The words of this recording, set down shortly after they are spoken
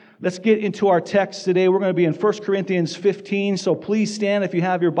Let's get into our text today. We're going to be in 1 Corinthians 15, so please stand if you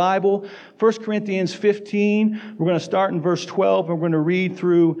have your Bible. 1 Corinthians 15, we're going to start in verse 12, and we're going to read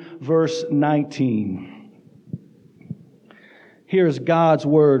through verse 19. Here is God's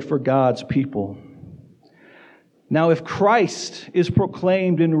word for God's people. Now, if Christ is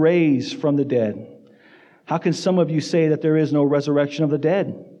proclaimed and raised from the dead, how can some of you say that there is no resurrection of the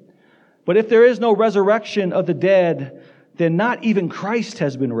dead? But if there is no resurrection of the dead, then not even Christ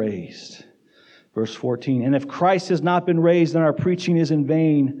has been raised. Verse 14, and if Christ has not been raised, then our preaching is in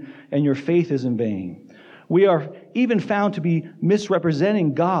vain, and your faith is in vain. We are even found to be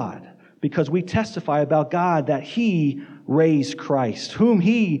misrepresenting God, because we testify about God that He raised Christ, whom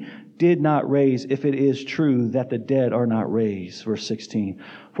He did not raise, if it is true that the dead are not raised. Verse 16,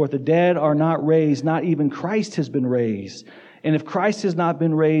 for if the dead are not raised, not even Christ has been raised. And if Christ has not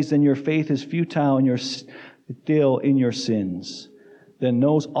been raised, then your faith is futile, and you're still in your sins. Then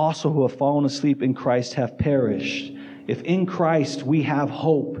those also who have fallen asleep in Christ have perished. If in Christ we have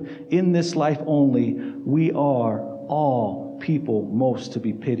hope in this life only, we are all people most to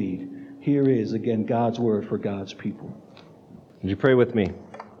be pitied. Here is, again, God's word for God's people. Would you pray with me?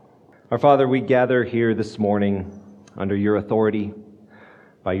 Our Father, we gather here this morning under your authority,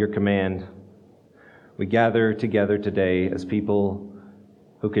 by your command. We gather together today as people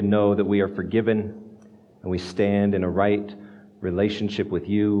who can know that we are forgiven and we stand in a right relationship with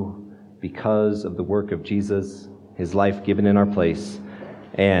you because of the work of Jesus, His life given in our place,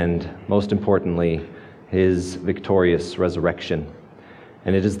 and most importantly, His victorious resurrection.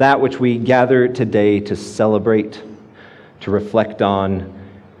 And it is that which we gather today to celebrate, to reflect on,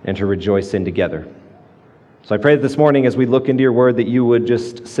 and to rejoice in together. So I pray that this morning as we look into your word that you would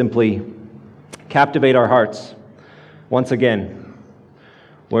just simply captivate our hearts once again,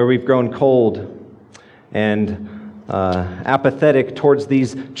 where we've grown cold and apathetic towards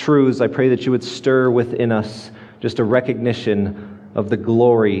these truths. I pray that you would stir within us just a recognition of the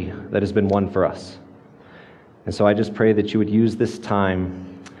glory that has been won for us. And so I just pray that you would use this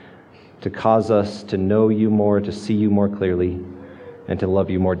time to cause us to know you more, to see you more clearly, and to love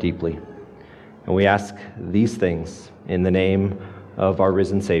you more deeply. And we ask these things in the name of our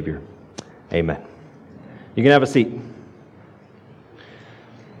risen Savior. Amen. You can have a seat.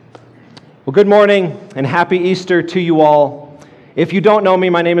 Well, good morning and happy Easter to you all. If you don't know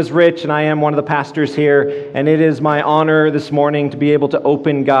me, my name is Rich and I am one of the pastors here, and it is my honor this morning to be able to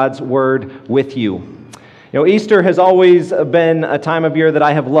open God's Word with you. You know, Easter has always been a time of year that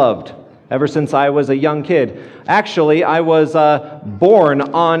I have loved ever since I was a young kid. Actually, I was born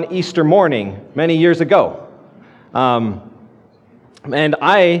on Easter morning many years ago. And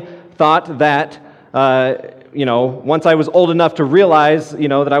I thought that once I was old enough to realize,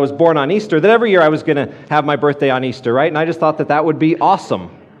 that I was born on Easter, that every year I was going to have my birthday on Easter, right? And I just thought that that would be awesome.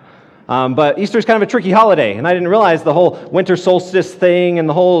 But Easter is kind of a tricky holiday, and I didn't realize the whole winter solstice thing and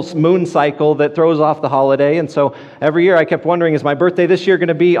the whole moon cycle that throws off the holiday. And so every year I kept wondering, is my birthday this year going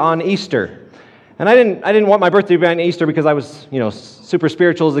to be on Easter? And I didn't want my birthday to be on Easter because I was, super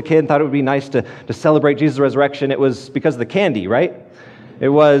spiritual as a kid and thought it would be nice to celebrate Jesus' resurrection. It was because of the candy, right? It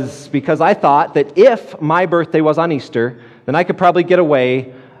was because I thought that if my birthday was on Easter, then I could probably get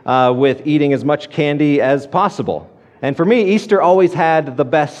away with eating as much candy as possible. And for me, Easter always had the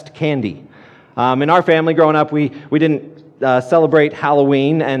best candy. In our family growing up, we didn't celebrate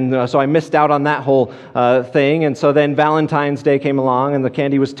Halloween, and so I missed out on that whole thing. And so then Valentine's Day came along, and the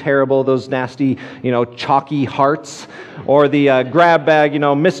candy was terrible, those nasty, chalky hearts, or the grab bag,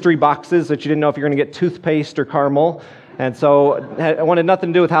 mystery boxes that you didn't know if you were going to get toothpaste or caramel. And so it wanted nothing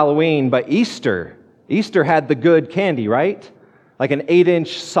to do with Halloween, but Easter had the good candy, right? Like an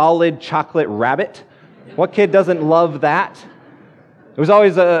 8-inch solid chocolate rabbit. What kid doesn't love that? It was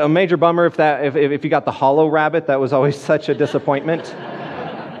always a major bummer if you got the hollow rabbit. That was always such a disappointment.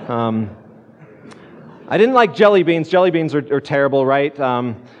 I didn't like jelly beans. Jelly beans are terrible, right?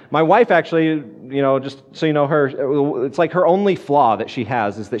 My wife actually, just so you know her, it's like her only flaw that she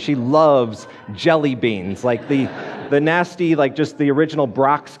has is that she loves jelly beans, like the nasty, like just the original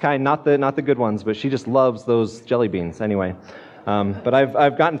Brock's kind, not the good ones, but she just loves those jelly beans anyway. But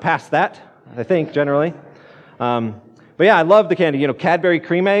I've gotten past that, I think, generally. But yeah, I love the candy. Cadbury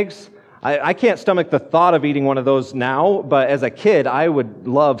cream eggs. I can't stomach the thought of eating one of those now, but as a kid, I would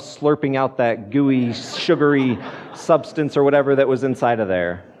love slurping out that gooey, sugary substance or whatever that was inside of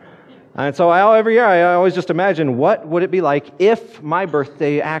there. And so every year, I always just imagine, what would it be like if my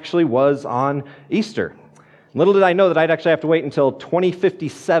birthday actually was on Easter? Little did I know that I'd actually have to wait until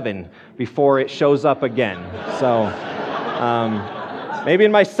 2057 before it shows up again. So maybe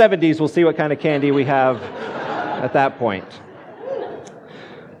in my 70s, we'll see what kind of candy we have at that point.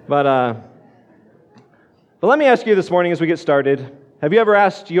 But let me ask you this morning as we get started, have you ever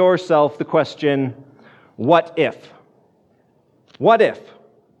asked yourself the question, what if? What if?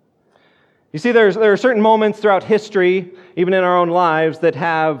 You see, there are certain moments throughout history, even in our own lives, that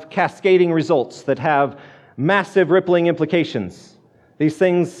have cascading results, that have massive rippling implications. These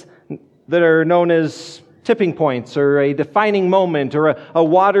things that are known as tipping points or a defining moment or a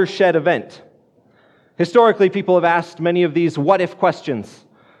watershed event. Historically, people have asked many of these what-if questions,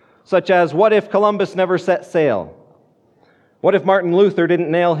 such as, what if Columbus never set sail? What if Martin Luther didn't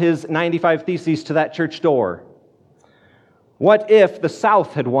nail his 95 Theses to that church door? What if the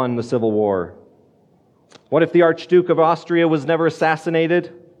South had won the Civil War? What if the Archduke of Austria was never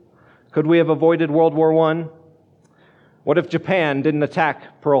assassinated? Could we have avoided World War I? What if Japan didn't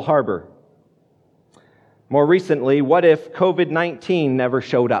attack Pearl Harbor? More recently, what if COVID-19 never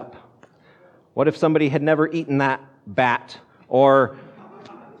showed up? What if somebody had never eaten that bat or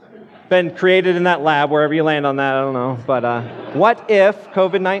been created in that lab, wherever you land on that, I don't know. But what if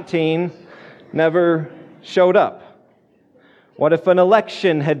COVID-19 never showed up? What if an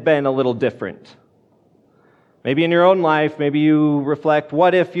election had been a little different? Maybe in your own life, maybe you reflect,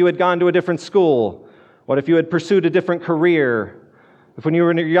 what if you had gone to a different school? What if you had pursued a different career? If when you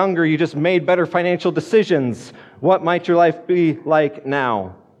were younger, you just made better financial decisions, what might your life be like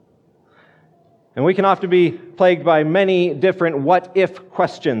now? And we can often be plagued by many different what-if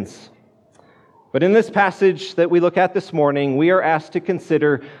questions. But in this passage that we look at this morning, we are asked to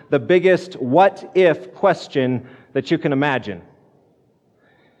consider the biggest what-if question that you can imagine.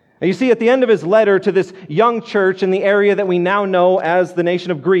 And you see, at the end of his letter to this young church in the area that we now know as the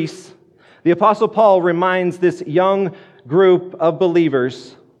nation of Greece, the Apostle Paul reminds this young group of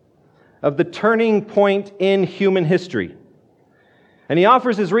believers of the turning point in human history. And he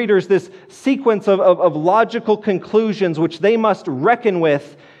offers his readers this sequence of logical conclusions which they must reckon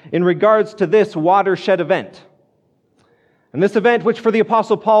with in regards to this watershed event. And this event, which for the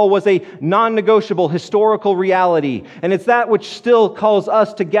Apostle Paul was a non-negotiable historical reality, and it's that which still calls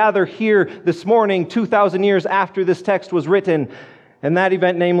us to gather here this morning, 2,000 years after this text was written, and that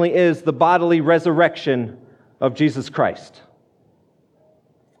event, namely, is the bodily resurrection of Jesus Christ.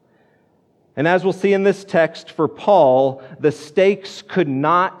 And as we'll see in this text, for Paul, the stakes could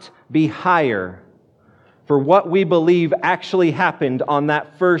not be higher for what we believe actually happened on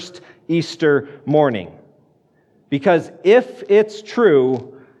that first Easter morning. Because if it's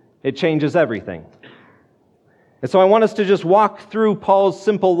true, it changes everything. And so I want us to just walk through Paul's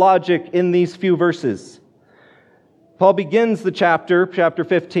simple logic in these few verses. Paul begins the chapter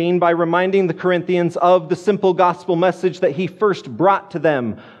 15, by reminding the Corinthians of the simple gospel message that he first brought to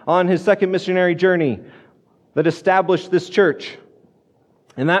them on his second missionary journey that established this church.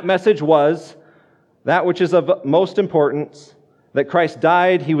 And that message was that which is of most importance, that Christ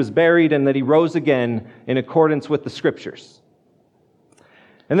died, he was buried, and that he rose again in accordance with the Scriptures.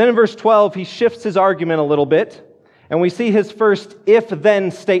 And then in verse 12, he shifts his argument a little bit, and we see his first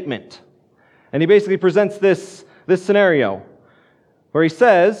if-then statement. And he basically presents this scenario, where he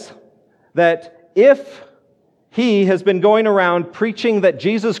says that if he has been going around preaching that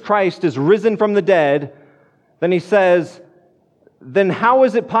Jesus Christ is risen from the dead, then he says, then how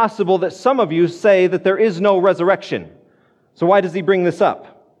is it possible that some of you say that there is no resurrection? So why does he bring this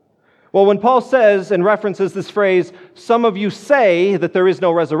up? Well, when Paul says and references this phrase, some of you say that there is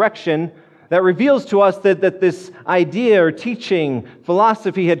no resurrection, that reveals to us that this idea or teaching,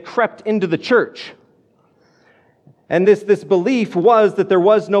 philosophy had crept into the church. And this belief was that there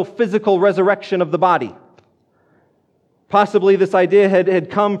was no physical resurrection of the body. Possibly this idea had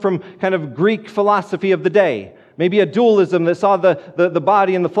come from kind of Greek philosophy of the day. Maybe a dualism that saw the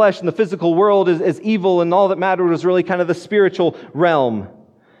body and the flesh and the physical world as evil, and all that mattered was really kind of the spiritual realm.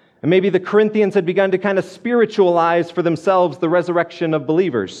 And maybe the Corinthians had begun to kind of spiritualize for themselves the resurrection of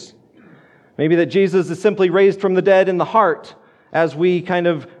believers. Maybe that Jesus is simply raised from the dead in the heart as we kind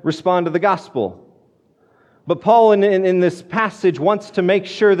of respond to the gospel. But Paul in this passage wants to make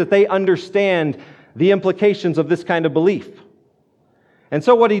sure that they understand the implications of this kind of belief. And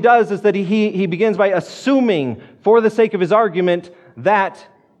so what he does is that he begins by assuming, for the sake of his argument, that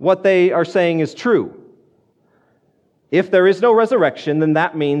what they are saying is true. If there is no resurrection, then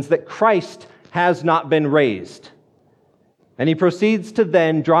that means that Christ has not been raised. And he proceeds to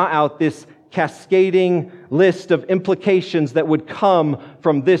then draw out this cascading list of implications that would come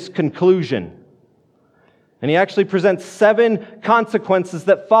from this conclusion. And he actually presents 7 consequences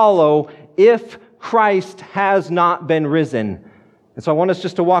that follow if Christ has not been risen. And so I want us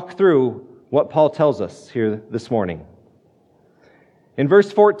just to walk through what Paul tells us here this morning. In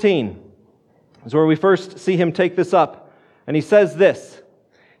verse 14 is where we first see him take this up. And he says this.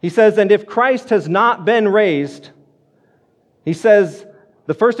 He says, and if Christ has not been raised, he says,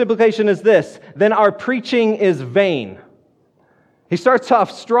 the first implication is this, then our preaching is vain. He starts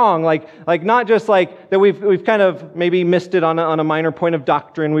off strong, like not just like that we've kind of maybe missed it on a minor point of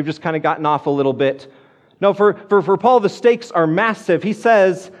doctrine, we've just kind of gotten off a little bit. No, for Paul, the stakes are massive. He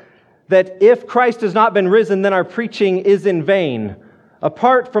says that if Christ has not been risen, then our preaching is in vain.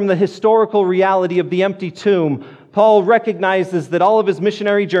 Apart from the historical reality of the empty tomb, Paul recognizes that all of his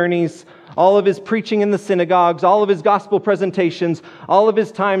missionary journeys, all of his preaching in the synagogues, all of his gospel presentations, all of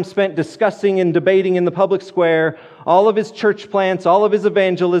his time spent discussing and debating in the public square, all of his church plants, all of his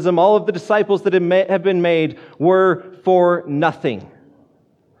evangelism, all of the disciples that have been made were for nothing.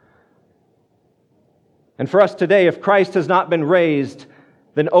 And for us today, if Christ has not been raised,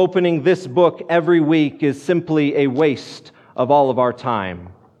 then opening this book every week is simply a waste of all of our time.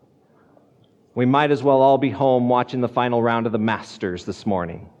 We might as well all be home watching the final round of the Masters this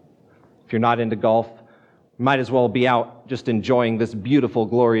morning. If you're not into golf, you might as well be out just enjoying this beautiful,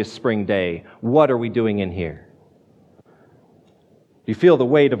 glorious spring day. What are we doing in here? Do you feel the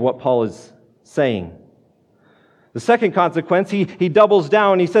weight of what Paul is saying? The second consequence, he doubles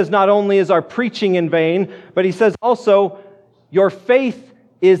down. He says not only is our preaching in vain, but he says also, your faith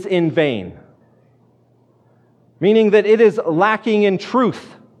is in vain. Meaning that it is lacking in truth.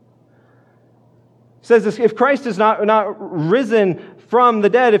 He says if Christ is not risen from the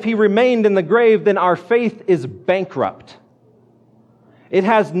dead, if he remained in the grave, then our faith is bankrupt. It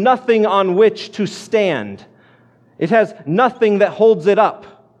has nothing on which to stand. It has nothing that holds it up.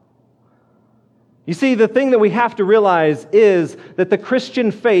 You see, the thing that we have to realize is that the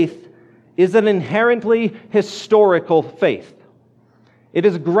Christian faith is an inherently historical faith. It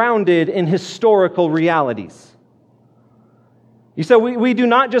is grounded in historical realities. You say, we do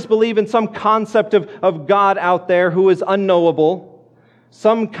not just believe in some concept of God out there who is unknowable,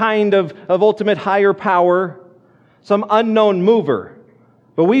 some kind of ultimate higher power, some unknown mover.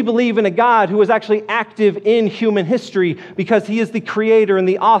 But we believe in a God who is actually active in human history because he is the creator and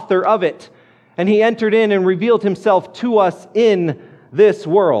the author of it. And he entered in and revealed himself to us in this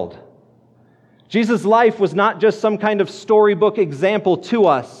world. Jesus' life was not just some kind of storybook example to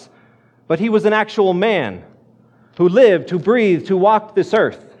us, but he was an actual man who lived, who breathed, who walked this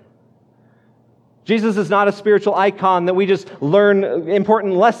earth. Jesus is not a spiritual icon that we just learn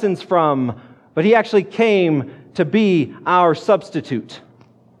important lessons from, but he actually came to be our substitute.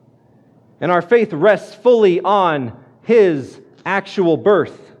 And our faith rests fully on his actual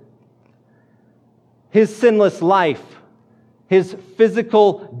birth, his sinless life, his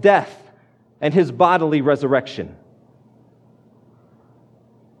physical death, and his bodily resurrection.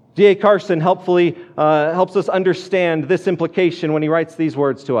 D.A. Carson helpfully helps us understand this implication when he writes these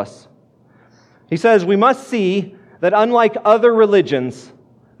words to us. He says, we must see that unlike other religions,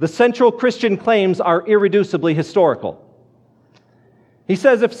 the central Christian claims are irreducibly historical. He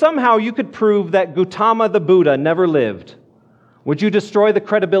says, if somehow you could prove that Gautama the Buddha never lived, would you destroy the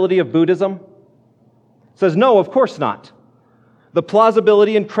credibility of Buddhism? He says, no, of course not. The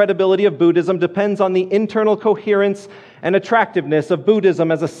plausibility and credibility of Buddhism depends on the internal coherence and attractiveness of Buddhism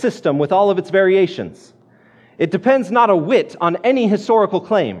as a system with all of its variations. It depends not a whit on any historical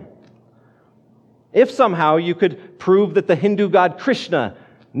claim. If somehow you could prove that the Hindu god Krishna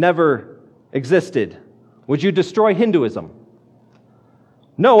never existed, would you destroy Hinduism?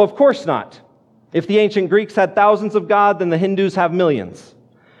 No, of course not. If the ancient Greeks had thousands of gods, then the Hindus have millions.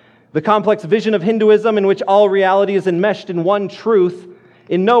 The complex vision of Hinduism in which all reality is enmeshed in one truth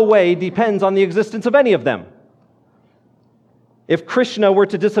in no way depends on the existence of any of them. If Krishna were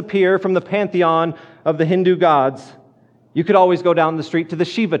to disappear from the pantheon of the Hindu gods, you could always go down the street to the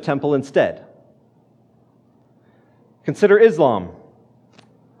Shiva temple instead. Consider Islam.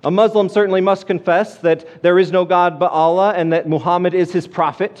 A Muslim certainly must confess that there is no God but Allah and that Muhammad is his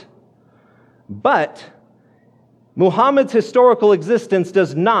prophet. But Muhammad's historical existence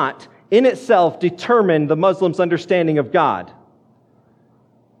does not, in itself, determine the Muslim's understanding of God.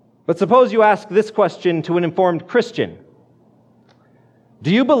 But suppose you ask this question to an informed Christian.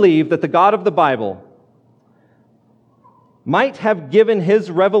 Do you believe that the God of the Bible might have given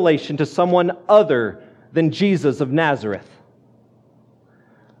his revelation to someone other than Jesus of Nazareth?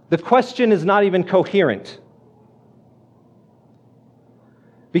 The question is not even coherent.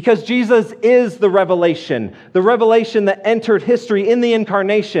 Because Jesus is the revelation that entered history in the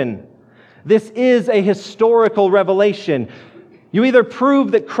incarnation. This is a historical revelation. You either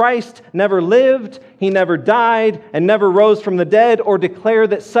prove that Christ never lived, he never died, and never rose from the dead, or declare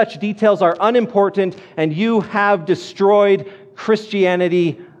that such details are unimportant and you have destroyed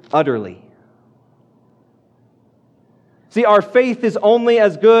Christianity utterly. See, our faith is only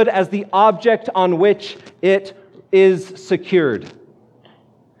as good as the object on which it is secured.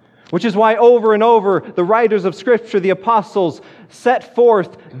 Which is why over and over the writers of Scripture, the apostles, set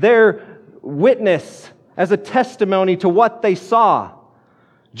forth their witness as a testimony to what they saw.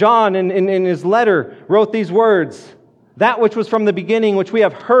 John, in his letter, wrote these words, "That which was from the beginning, which we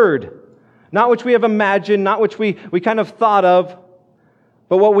have heard, not which we have imagined, not which we kind of thought of,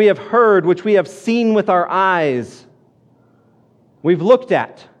 but what we have heard, which we have seen with our eyes, we've looked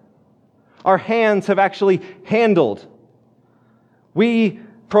at, our hands have actually handled. We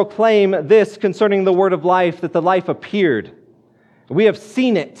proclaim this concerning the word of life, that the life appeared. We have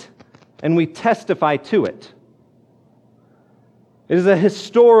seen it, and we testify to it." It is a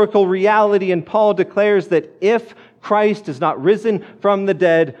historical reality, and Paul declares that if Christ is not risen from the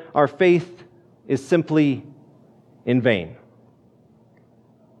dead, our faith is simply in vain.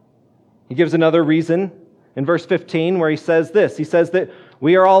 He gives another reason in verse 15 where he says this. He says that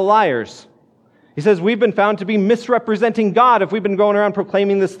we are all liars. He says we've been found to be misrepresenting God if we've been going around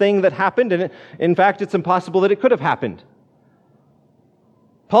proclaiming this thing that happened, and in fact, it's impossible that it could have happened.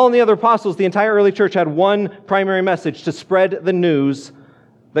 Paul and the other apostles, the entire early church, had one primary message: to spread the news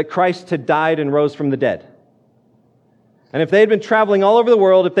that Christ had died and rose from the dead. And if they had been traveling all over the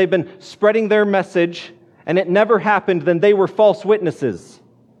world, if they'd been spreading their message, and it never happened, then they were false witnesses.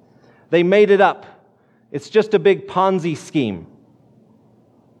 They made it up. It's just a big Ponzi scheme.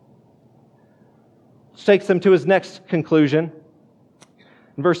 Which takes them to his next conclusion.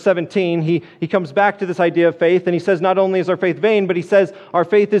 In verse 17, he comes back to this idea of faith, and he says not only is our faith vain, but he says our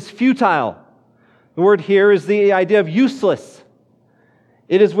faith is futile. The word here is the idea of useless.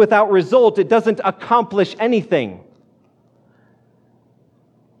 It is without result. It doesn't accomplish anything.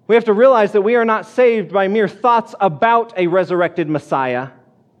 We have to realize that we are not saved by mere thoughts about a resurrected Messiah,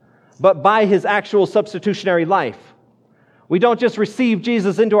 but by his actual substitutionary life. We don't just receive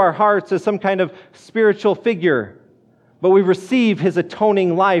Jesus into our hearts as some kind of spiritual figure, but we receive his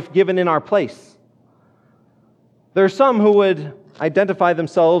atoning life given in our place. There are some who would identify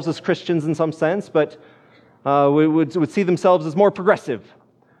themselves as Christians in some sense, but would see themselves as more progressive,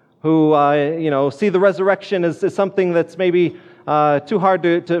 who see the resurrection as something that's maybe too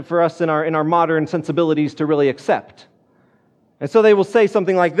hard for us in our modern sensibilities to really accept. And so they will say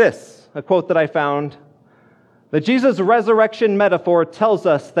something like this, a quote that I found, that Jesus' resurrection metaphor tells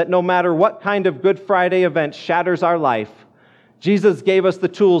us that no matter what kind of Good Friday event shatters our life, Jesus gave us the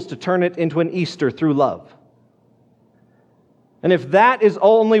tools to turn it into an Easter through love. And if that is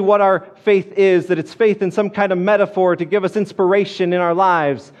only what our faith is, that it's faith in some kind of metaphor to give us inspiration in our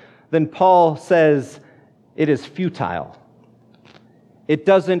lives, then Paul says it is futile. It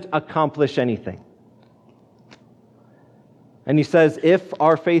doesn't accomplish anything. And he says if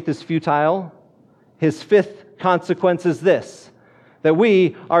our faith is futile, his fifth consequence is this, that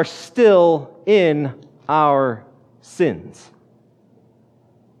we are still in our sins.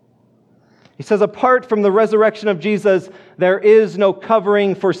 He says, apart from the resurrection of Jesus, there is no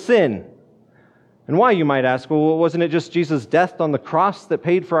covering for sin. And why, you might ask? Well, wasn't it just Jesus' death on the cross that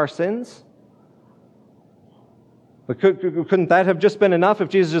paid for our sins? But couldn't that have just been enough if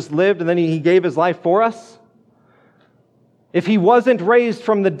Jesus just lived and then he gave his life for us? If he wasn't raised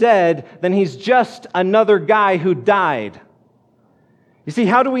from the dead, then he's just another guy who died. You see,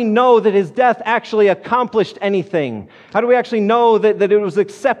 how do we know that his death actually accomplished anything? How do we actually know that it was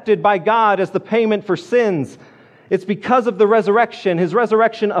accepted by God as the payment for sins? It's because of the resurrection. His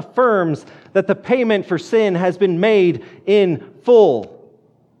resurrection affirms that the payment for sin has been made in full.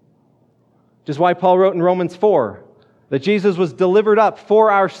 Which is why Paul wrote in Romans 4 that Jesus was delivered up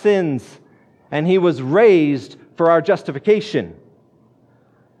for our sins and he was raised for our justification.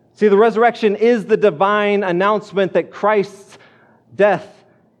 See, the resurrection is the divine announcement that Christ's death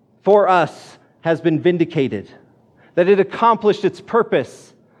for us has been vindicated, that it accomplished its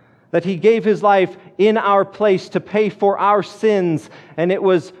purpose, that he gave his life in our place to pay for our sins, and it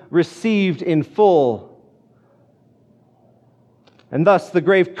was received in full. And thus the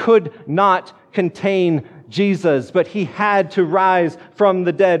grave could not contain Jesus, but he had to rise from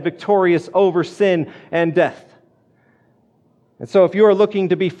the dead, victorious over sin and death. And so if you are looking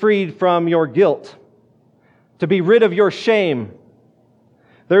to be freed from your guilt, to be rid of your shame,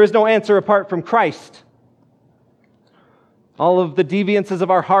 there is no answer apart from Christ. All of the deviances of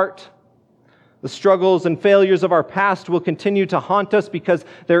our heart, the struggles and failures of our past will continue to haunt us because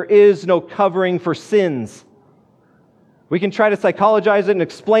there is no covering for sins. We can try to psychologize it and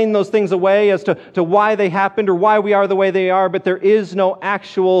explain those things away as to why they happened or why we are the way they are, but there is no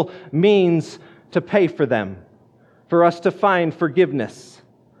actual means to pay for them, for us to find forgiveness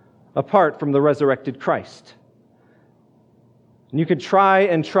apart from the resurrected Christ. And you can try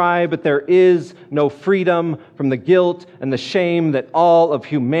and try, but there is no freedom from the guilt and the shame that all of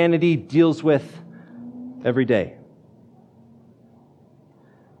humanity deals with every day.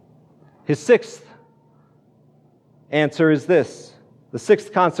 His sixth answer is this. The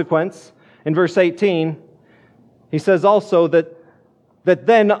sixth consequence, in verse 18, he says also that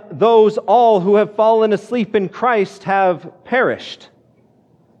then those all who have fallen asleep in Christ have perished.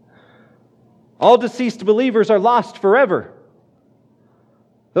 All deceased believers are lost forever.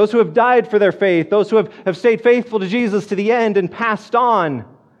 Those who have died for their faith, those who have stayed faithful to Jesus to the end and passed on,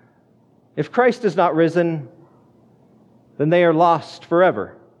 if Christ is not risen, then they are lost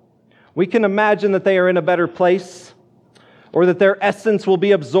forever. We can imagine that they are in a better place, or that their essence will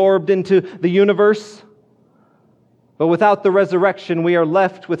be absorbed into the universe. But without the resurrection, we are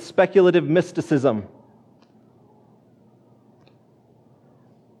left with speculative mysticism.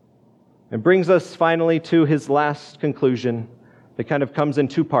 It brings us finally to his last conclusion. It kind of comes in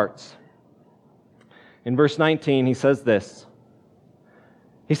two parts. In verse 19, he says this.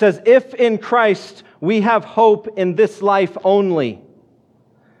 He says, if in Christ we have hope in this life only.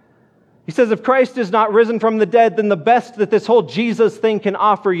 He says, if Christ is not risen from the dead, then the best that this whole Jesus thing can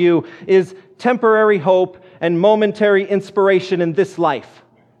offer you is temporary hope and momentary inspiration in this life.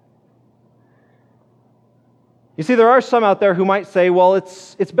 You see, there are some out there who might say, well,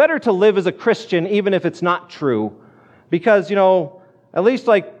 it's better to live as a Christian even if it's not true. Because, at least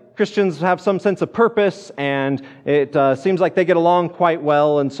like Christians have some sense of purpose, and it seems like they get along quite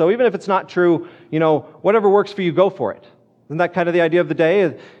well. And so even if it's not true, whatever works for you, go for it. Isn't that kind of the idea of the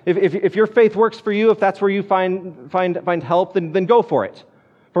day? If your faith works for you, if that's where you find help, then go for it.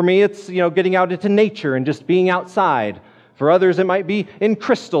 For me, it's getting out into nature and just being outside. For others, it might be in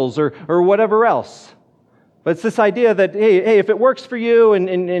crystals or whatever else. But it's this idea that, hey, if it works for you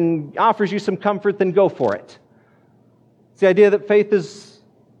and offers you some comfort, then go for it. It's the idea that faith is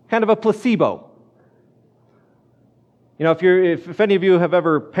kind of a placebo. If any of you have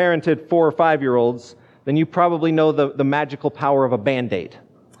ever parented 4 or 5-year-olds, then you probably know the magical power of a Band-Aid.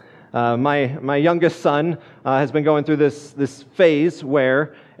 My youngest son has been going through this phase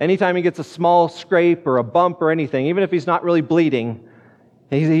where anytime he gets a small scrape or a bump or anything, even if he's not really bleeding,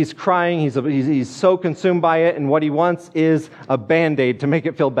 he's crying, he's so consumed by it, and what he wants is a Band-Aid to make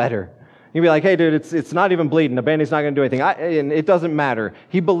it feel better. You'd be like, hey, dude, it's not even bleeding. A Band-Aid's not going to do anything. And it doesn't matter.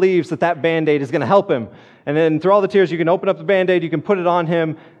 He believes that Band-Aid is going to help him. And then through all the tears, you can open up the Band-Aid, you can put it on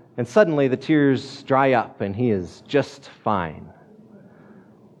him, and suddenly the tears dry up, and he is just fine.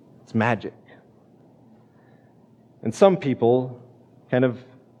 It's magic. And some people kind of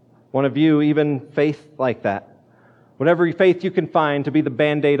want to view even faith like that. Whatever faith you can find to be the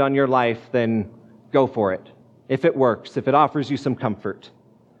Band-Aid on your life, then go for it. If it works, if it offers you some comfort.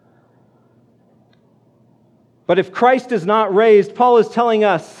 But if Christ is not raised, Paul is telling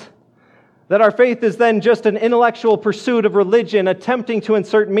us that our faith is then just an intellectual pursuit of religion, attempting to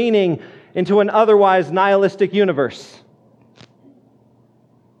insert meaning into an otherwise nihilistic universe.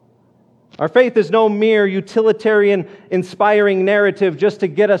 Our faith is no mere utilitarian, inspiring narrative just to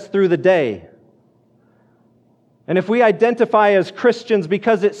get us through the day. And if we identify as Christians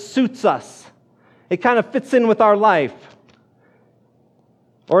because it suits us, it kind of fits in with our life,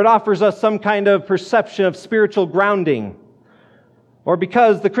 or it offers us some kind of perception of spiritual grounding, or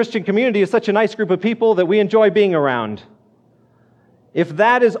because the Christian community is such a nice group of people that we enjoy being around. If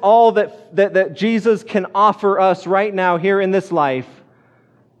that is all that Jesus can offer us right now here in this life,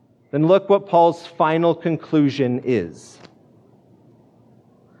 then look what Paul's final conclusion is.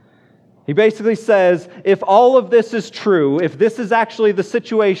 He basically says, if all of this is true, if this is actually the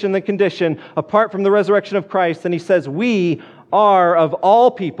situation, the condition, apart from the resurrection of Christ, then he says, we are of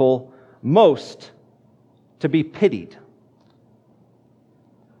all people most to be pitied.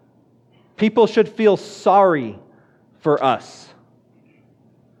 People should feel sorry for us.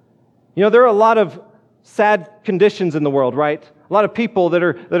 There are a lot of sad conditions in the world, right? A lot of people that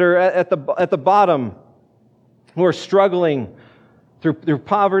are at the bottom who are struggling through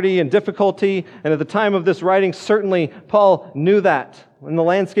poverty and difficulty. And at the time of this writing, certainly Paul knew that in the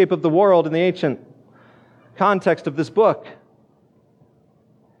landscape of the world, in the ancient context of this book.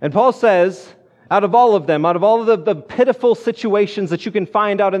 And Paul says, out of all of them, out of all of the pitiful situations that you can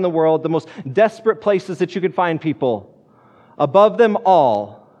find out in the world, the most desperate places that you can find people, above them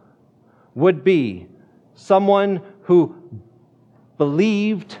all would be someone who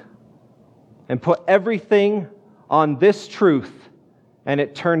believed and put everything on this truth, and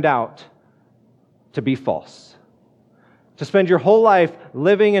it turned out to be false. To spend your whole life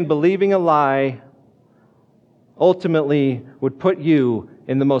living and believing a lie ultimately would put you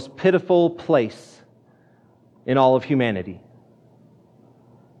in the most pitiful place in all of humanity.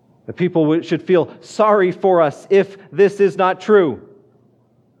 The people should feel sorry for us if this is not true.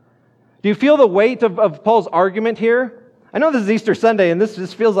 Do you feel the weight of Paul's argument here? I know this is Easter Sunday, and this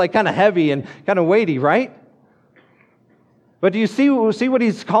just feels like kind of heavy and kind of weighty, right? But do you see what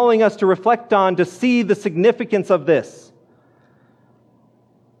he's calling us to reflect on, to see the significance of this?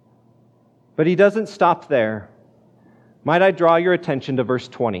 But he doesn't stop there. Might I draw your attention to verse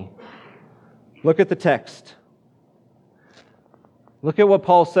 20? Look at the text. Look at what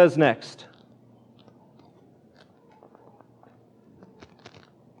Paul says next.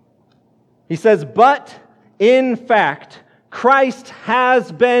 He says, "But in fact, Christ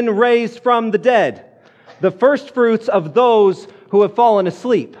has been raised from the dead, the firstfruits of those who have fallen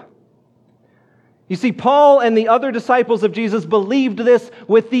asleep." You see, Paul and the other disciples of Jesus believed this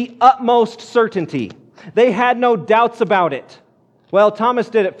with the utmost certainty. They had no doubts about it. Well, Thomas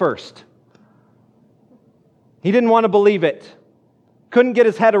did at first. He didn't want to believe it. Couldn't get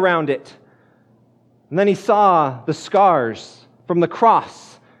his head around it. And then he saw the scars from the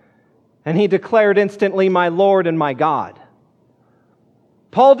cross, and he declared instantly, "My Lord and my God."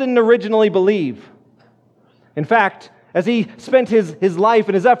 Paul didn't originally believe. In fact, as he spent his life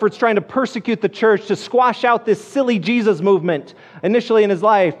and his efforts trying to persecute the church, to squash out this silly Jesus movement initially in his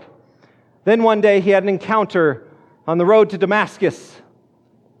life, then one day he had an encounter on the road to Damascus,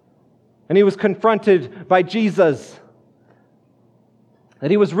 and he was confronted by Jesus, that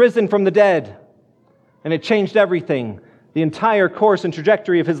he was risen from the dead, and it changed everything. The entire course and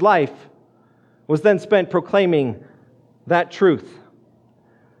trajectory of his life was then spent proclaiming that truth.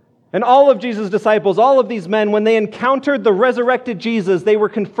 And all of Jesus' disciples, all of these men, when they encountered the resurrected Jesus, they were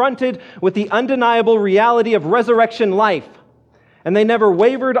confronted with the undeniable reality of resurrection life. And they never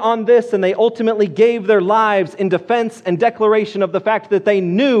wavered on this, and they ultimately gave their lives in defense and declaration of the fact that they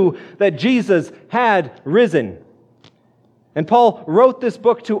knew that Jesus had risen. And Paul wrote this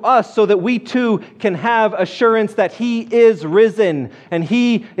book to us so that we too can have assurance that He is risen, and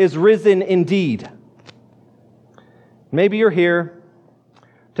He is risen indeed. Maybe you're here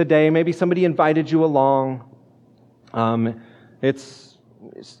today, maybe somebody invited you along.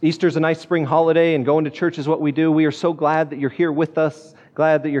 Easter's a nice spring holiday, and going to church is what we do. We are so glad that you're here with us,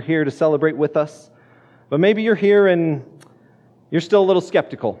 glad that you're here to celebrate with us. But maybe you're here and you're still a little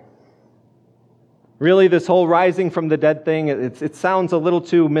skeptical. Really, this whole rising from the dead thing, it sounds a little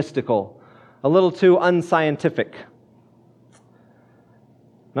too mystical, a little too unscientific.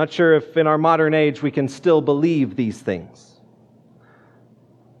 Not sure if in our modern age we can still believe these things.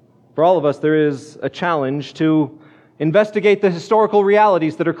 For all of us, there is a challenge to investigate the historical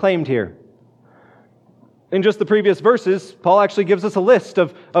realities that are claimed here. In just the previous verses, Paul actually gives us a list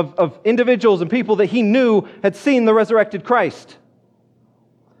of individuals and people that he knew had seen the resurrected Christ.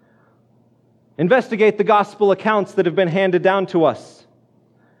 Investigate the gospel accounts that have been handed down to us.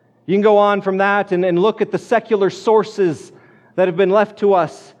 You can go on from that and look at the secular sources that have been left to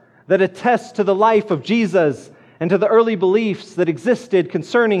us that attest to the life of Jesus and to the early beliefs that existed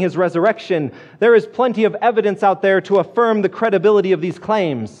concerning His resurrection. There is plenty of evidence out there to affirm the credibility of these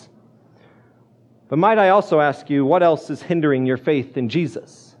claims. But might I also ask you, what else is hindering your faith in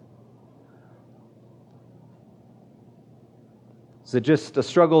Jesus? Is it just a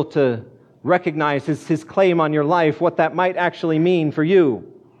struggle to recognize his claim on your life, what that might actually mean for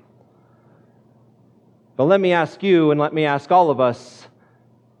you? But let me ask you, and let me ask all of us,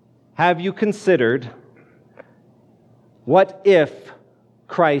 have you considered, what if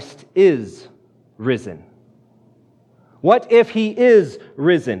Christ is risen? What if He is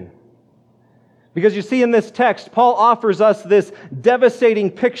risen? Because you see in this text, Paul offers us this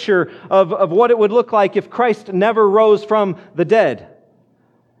devastating picture of what it would look like if Christ never rose from the dead.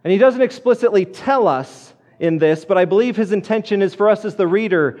 And he doesn't explicitly tell us in this, but I believe his intention is for us as the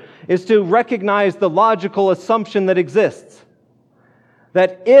reader is to recognize the logical assumption that exists.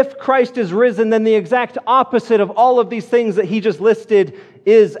 That if Christ is risen, then the exact opposite of all of these things that he just listed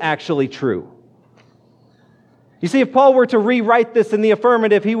is actually true. You see, if Paul were to rewrite this in the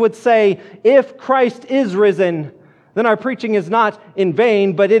affirmative, he would say, if Christ is risen, then our preaching is not in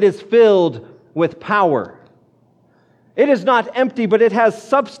vain, but it is filled with power. It is not empty, but it has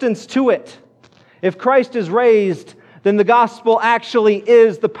substance to it. If Christ is raised, then the gospel actually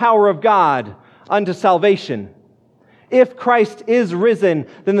is the power of God unto salvation. If Christ is risen,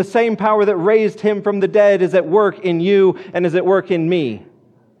 then the same power that raised Him from the dead is at work in you and is at work in me.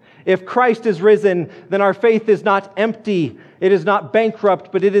 If Christ is risen, then our faith is not empty, it is not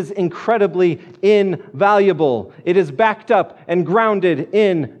bankrupt, but it is incredibly invaluable. It is backed up and grounded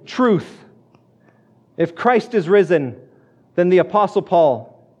in truth. If Christ is risen, then the Apostle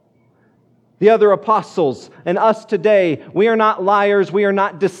Paul, the other apostles, and us today, we are not liars, we are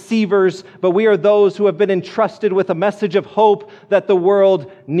not deceivers, but we are those who have been entrusted with a message of hope that the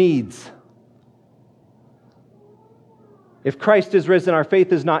world needs. If Christ is risen, our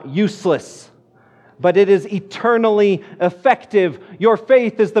faith is not useless, but it is eternally effective. Your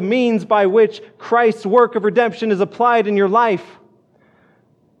faith is the means by which Christ's work of redemption is applied in your life.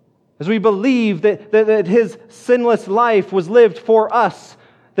 As we believe that His sinless life was lived for us,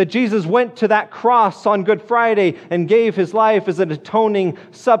 that Jesus went to that cross on Good Friday and gave His life as an atoning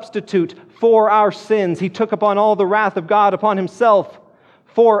substitute for our sins. He took upon all the wrath of God upon Himself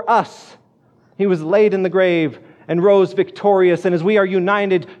for us. He was laid in the grave and rose victorious. And as we are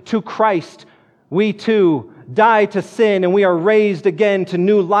united to Christ, we too die to sin and we are raised again to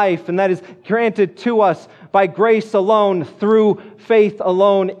new life. And that is granted to us by grace alone, through faith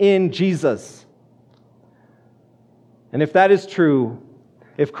alone in Jesus. And if that is true,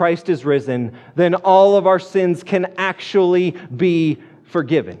 if Christ is risen, then all of our sins can actually be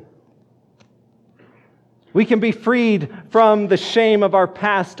forgiven. We can be freed from the shame of our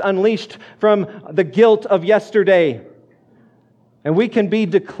past, unleashed from the guilt of yesterday, and we can be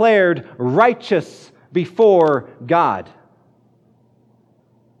declared righteous before God.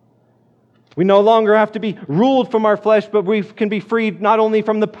 We no longer have to be ruled from our flesh, but we can be freed not only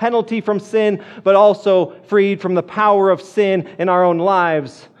from the penalty from sin, but also freed from the power of sin in our own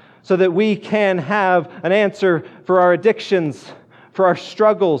lives, so that we can have an answer for our addictions, for our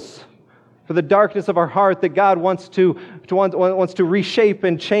struggles, for the darkness of our heart that God wants to reshape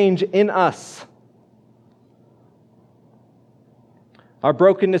and change in us. Our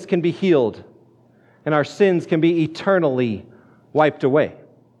brokenness can be healed, and our sins can be eternally wiped away.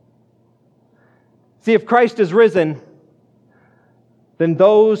 See, if Christ is risen, then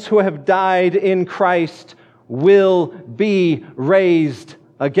those who have died in Christ will be raised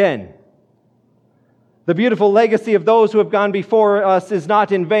again. The beautiful legacy of those who have gone before us is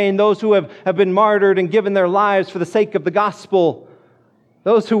not in vain. Those who have been martyred and given their lives for the sake of the gospel,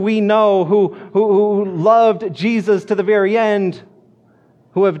 those who we know, who loved Jesus to the very end,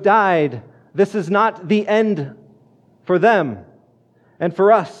 who have died, this is not the end for them and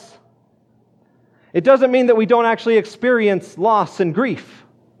for us. It doesn't mean that we don't actually experience loss and grief.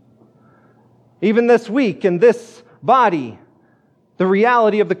 Even this week in this body, the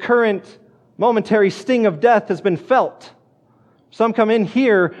reality of the current momentary sting of death has been felt. Some come in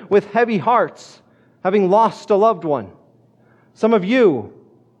here with heavy hearts, having lost a loved one. Some of you,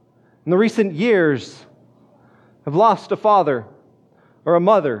 in the recent years, have lost a father or a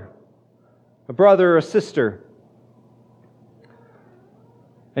mother, a brother or a sister.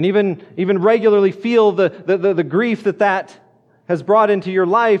 And even regularly feel the grief that has brought into your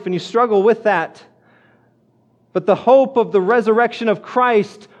life, and you struggle with that. But the hope of the resurrection of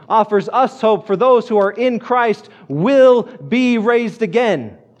Christ offers us hope, for those who are in Christ will be raised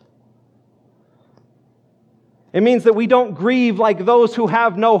again. It means that we don't grieve like those who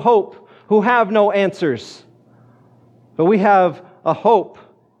have no hope, who have no answers. But we have a hope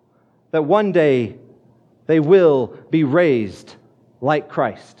that one day they will be raised like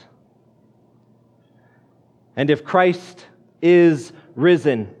Christ. And if Christ is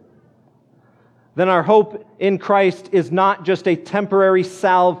risen, then our hope in Christ is not just a temporary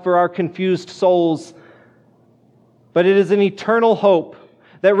salve for our confused souls, but it is an eternal hope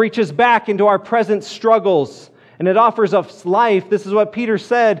that reaches back into our present struggles, and it offers us life. This is what Peter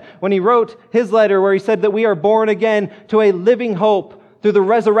said when he wrote his letter, where he said that we are born again to a living hope through the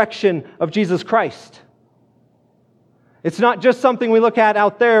resurrection of Jesus Christ. It's not just something we look at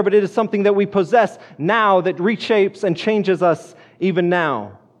out there, but it is something that we possess now that reshapes and changes us even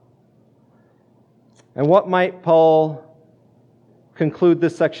now. And what might Paul conclude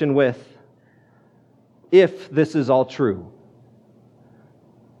this section with? If this is all true.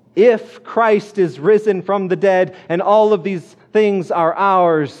 If Christ is risen from the dead and all of these things are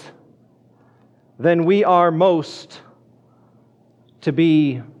ours, then we are most to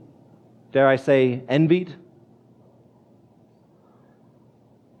be, dare I say, envied.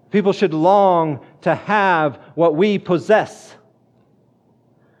 People should long to have what we possess.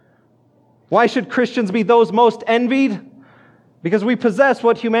 Why should Christians be those most envied? Because we possess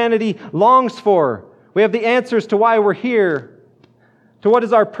what humanity longs for. We have the answers to why we're here, to what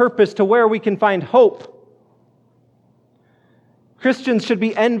is our purpose, to where we can find hope. Christians should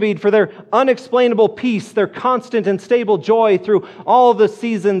be envied for their unexplainable peace, their constant and stable joy through all the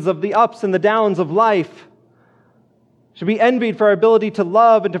seasons of the ups and the downs of life. Should be envied for our ability to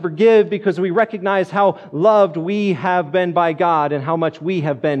love and to forgive, because we recognize how loved we have been by God and how much we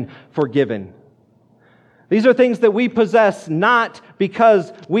have been forgiven. These are things that we possess not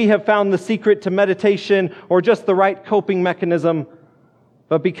because we have found the secret to meditation or just the right coping mechanism,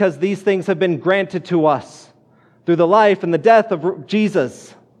 but because these things have been granted to us through the life and the death of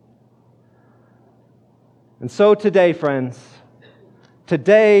Jesus. And so today, friends,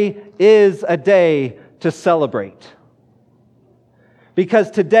 today is a day to celebrate. Because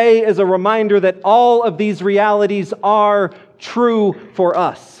today is a reminder that all of these realities are true for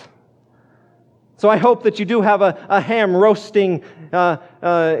us. So I hope that you do have a ham roasting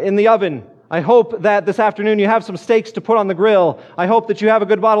in the oven. I hope that this afternoon you have some steaks to put on the grill. I hope that you have a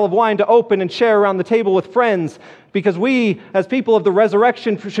good bottle of wine to open and share around the table with friends, because we, as people of the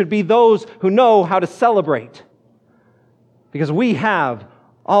resurrection, should be those who know how to celebrate. Because we have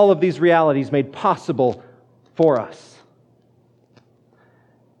all of these realities made possible for us.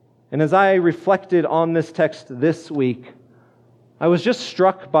 And as I reflected on this text this week, I was just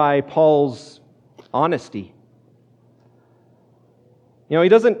struck by Paul's honesty. You know, he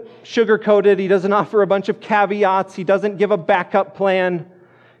doesn't sugarcoat it. He doesn't offer a bunch of caveats. He doesn't give a backup plan.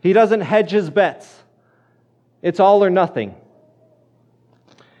 He doesn't hedge his bets. It's all or nothing.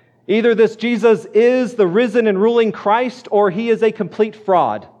 Either this Jesus is the risen and ruling Christ, or he is a complete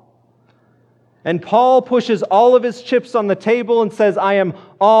fraud. And Paul pushes all of his chips on the table and says, I am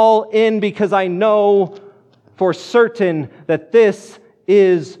all in because I know for certain that this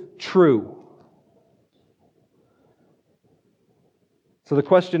is true. So the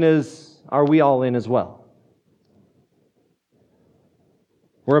question is, are we all in as well?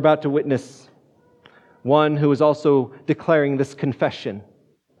 We're about to witness one who is also declaring this confession.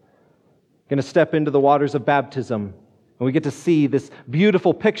 Going to step into the waters of baptism, and we get to see this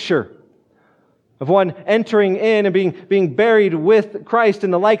beautiful picture of one entering in and being buried with Christ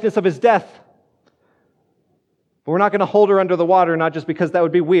in the likeness of his death. But we're not going to hold her under the water, not just because that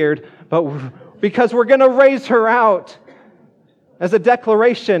would be weird, but because we're going to raise her out as a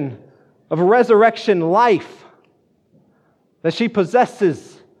declaration of resurrection life that she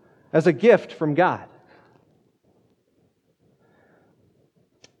possesses as a gift from God.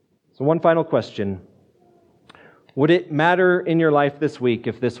 So one final question. Would it matter in your life this week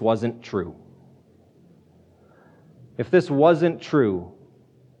if this wasn't true? If this wasn't true,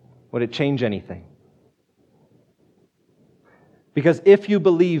 would it change anything? Because if you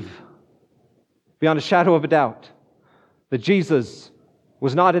believe, beyond a shadow of a doubt, that Jesus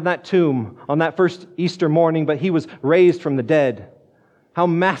was not in that tomb on that first Easter morning, but he was raised from the dead, how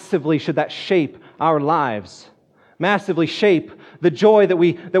massively should that shape our lives? Massively shape the joy that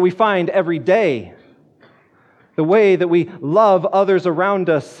we find every day, the way that we love others around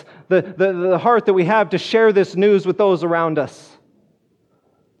us, the heart that we have to share this news with those around us.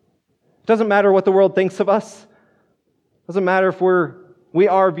 It doesn't matter what the world thinks of us. It doesn't matter if we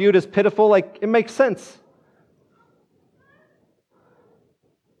are viewed as pitiful. Like, it makes sense.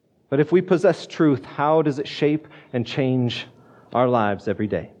 But if we possess truth, how does it shape and change our lives every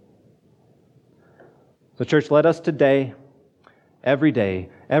day? So church, let us today, every day,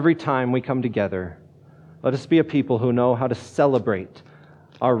 every time we come together, let us be a people who know how to celebrate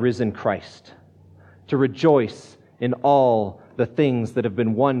our risen Christ, to rejoice in all the things that have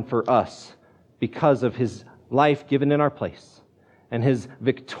been won for us because of his life given in our place and his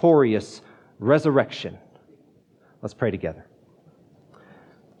victorious resurrection. Let's pray together.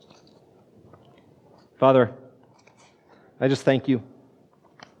 Father, I just thank you.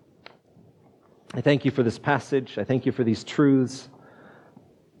 I thank you for this passage. I thank you for these truths.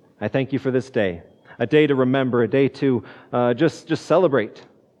 I thank you for this day, a day to remember, a day to just celebrate.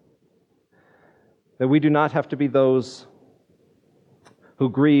 That we do not have to be those who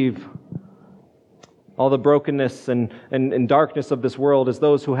grieve all the brokenness and darkness of this world as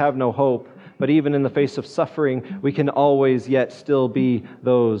those who have no hope. But even in the face of suffering, we can always yet still be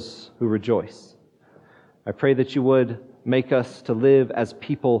those who rejoice. I pray that you would make us to live as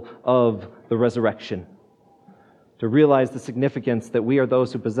people of the resurrection, to realize the significance that we are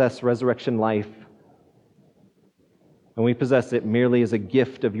those who possess resurrection life, and we possess it merely as a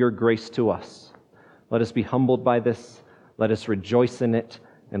gift of your grace to us. Let us be humbled by this, let us rejoice in it,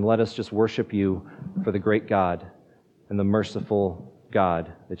 and let us just worship you for the great God and the merciful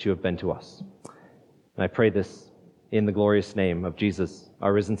God that you have been to us. And I pray this in the glorious name of Jesus,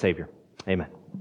 our risen Savior. Amen.